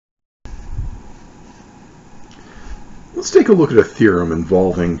Let's take a look at a theorem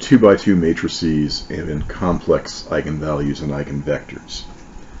involving 2x2 matrices and complex eigenvalues and eigenvectors.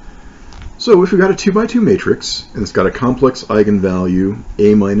 So if we've got a 2x2 matrix and it's got a complex eigenvalue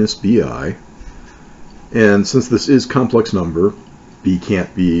a minus bi, and since this is complex number, b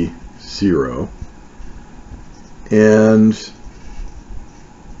can't be 0, and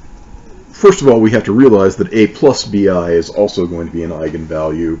first of all we have to realize that a plus bi is also going to be an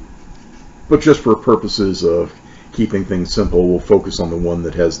eigenvalue, but just for purposes of keeping things simple, we'll focus on the one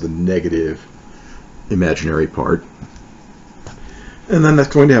that has the negative imaginary part. And then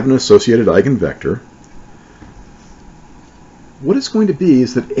that's going to have an associated eigenvector. What it's going to be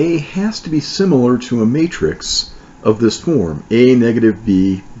is that A has to be similar to a matrix of this form, A negative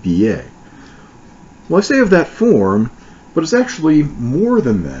B, BA. Well, I say of that form, but it's actually more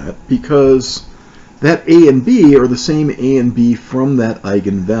than that, because that A and B are the same A and B from that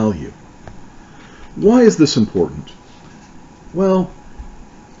eigenvalue. Why is this important? Well,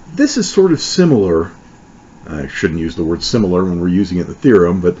 this is sort of similar. I shouldn't use the word similar when we're using it in the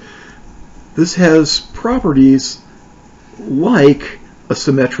theorem, but this has properties like a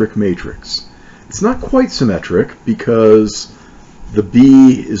symmetric matrix. It's not quite symmetric because the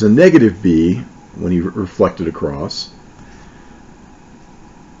B is a negative B when you reflect it across.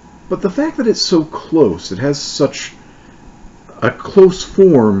 But the fact that it's so close, it has such a close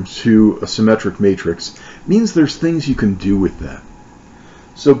form to a symmetric matrix, means there's things you can do with that.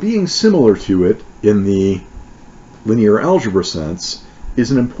 So being similar to it in the linear algebra sense is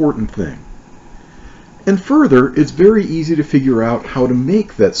an important thing. And further, it's very easy to figure out how to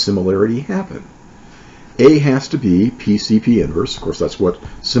make that similarity happen. A has to be PCP inverse. Of course, that's what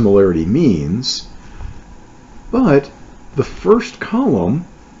similarity means. But the first column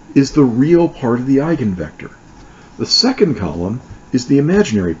is the real part of the eigenvector. The second column is the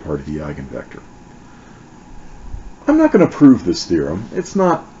imaginary part of the eigenvector. I'm not going to prove this theorem. It's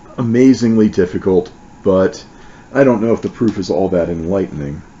not amazingly difficult, but I don't know if the proof is all that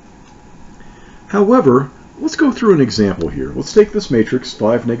enlightening. However, let's go through an example here. Let's take this matrix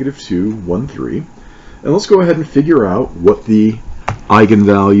 5, negative 2, 1, 3, and let's go ahead and figure out what the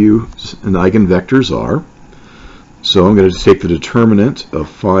eigenvalues and eigenvectors are. So I'm going to take the determinant of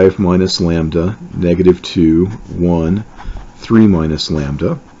 5 minus lambda, negative 2, 1, 3 minus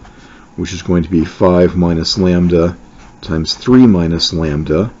lambda, which is going to be 5 minus lambda times 3 minus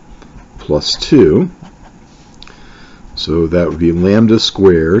lambda plus 2. So that would be lambda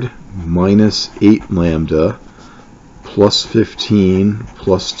squared minus 8 lambda plus 15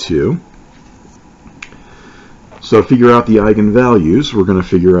 plus 2. So to figure out the eigenvalues, we're going to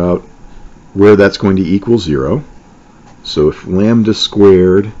figure out where that's going to equal 0. So if lambda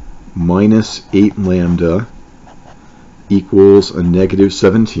squared minus 8 lambda equals a negative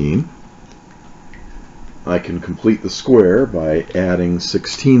 17, I can complete the square by adding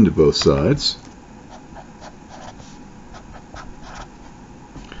 16 to both sides.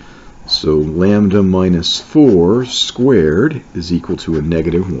 So lambda minus 4 squared is equal to a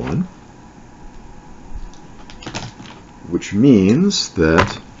negative 1, which means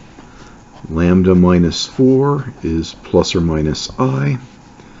that lambda minus 4 is plus or minus I.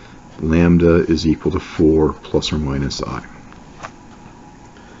 Lambda is equal to 4 plus or minus I.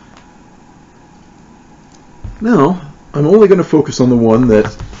 Now, I'm only going to focus on the one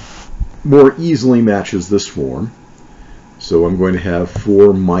that more easily matches this form. So I'm going to have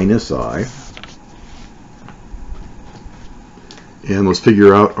 4 minus I. And let's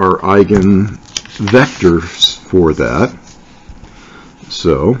figure out our eigenvectors for that.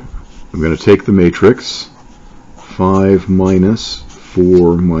 So I'm going to take the matrix 5 minus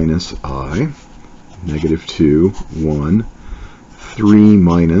 4 minus I, negative 2, 1, 3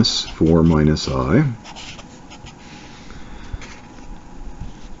 minus 4 minus I.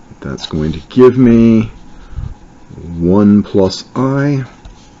 That's going to give me 1 plus I,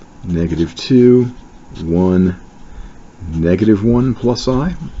 negative 2, 1, negative 1 plus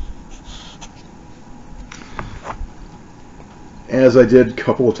I. As I did a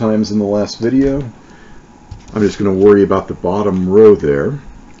couple of times in the last video, I'm just going to worry about the bottom row there.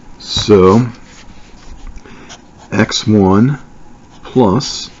 So x1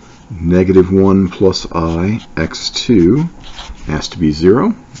 plus negative 1 plus I x2 has to be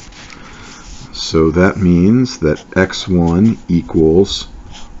 0. So that means that x1 equals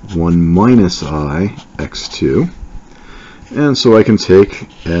 1 minus I x2. And so I can take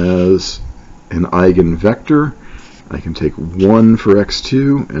as an eigenvector, I can take 1 for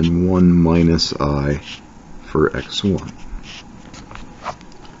x2 and 1 minus I for x1.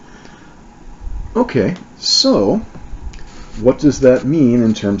 Okay, so what does that mean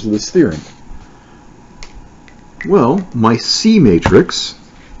in terms of this theorem? Well, my C matrix,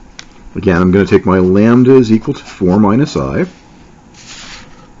 again, I'm going to take my lambda is equal to 4 minus I.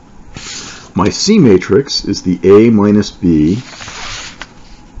 My C matrix is the A minus B.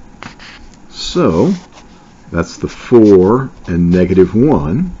 So that's the 4 and negative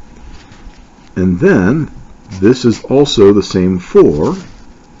 1. And then this is also the same 4,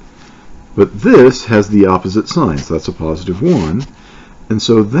 but this has the opposite sign, so that's a positive 1. And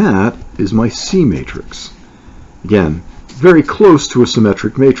so that is my C matrix. Again, very close to a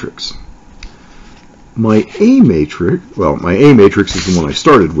symmetric matrix. My A matrix, well, my A matrix is the one I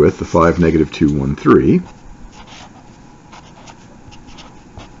started with, the 5, negative 2, 1, 3.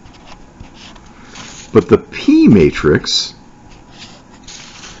 But the P matrix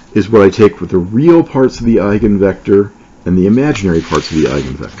is what I take with the real parts of the eigenvector and the imaginary parts of the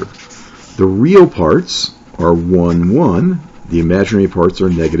eigenvector. The real parts are 1, 1. The imaginary parts are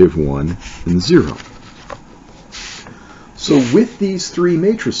negative 1 and 0. So with these three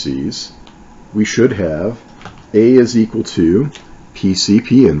matrices, we should have A is equal to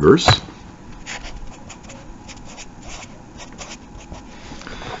PCP inverse.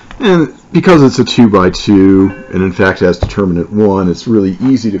 And because it's a 2 by 2, and in fact has determinant 1, it's really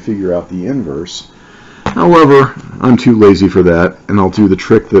easy to figure out the inverse. However, I'm too lazy for that, and I'll do the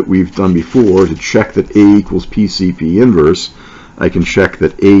trick that we've done before to check that A equals PCP inverse. I can check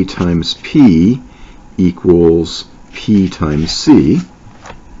that A times P equals P times C.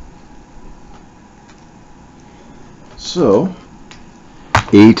 So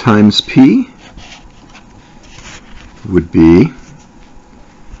A times P would be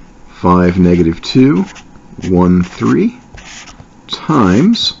 5, negative 2, 1, 3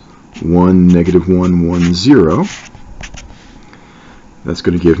 times 1, negative 1, 1, 0. That's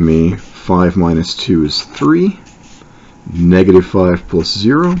going to give me 5 minus 2 is 3, negative 5 plus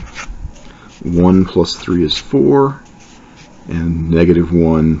 0, 1 plus 3 is 4, and negative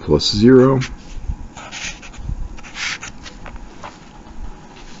 1 plus 0.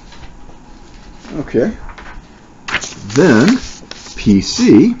 Okay. Then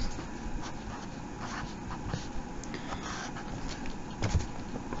PC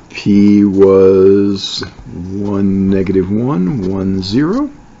P was 1, negative 1, 1, 0,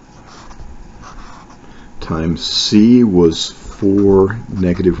 times C was 4,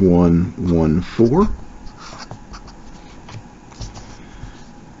 negative 1, 1, 4.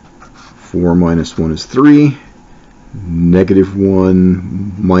 4 minus 1 is 3. Negative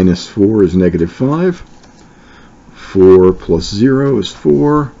 1 minus 4 is negative 5. 4 plus 0 is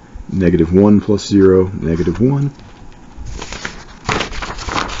 4. Negative 1 plus 0, negative 1.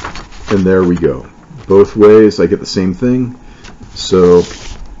 And there we go. Both ways I get the same thing. So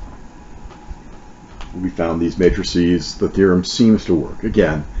we found these matrices. The theorem seems to work.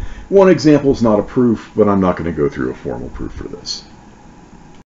 Again, one example is not a proof, but I'm not going to go through a formal proof for this.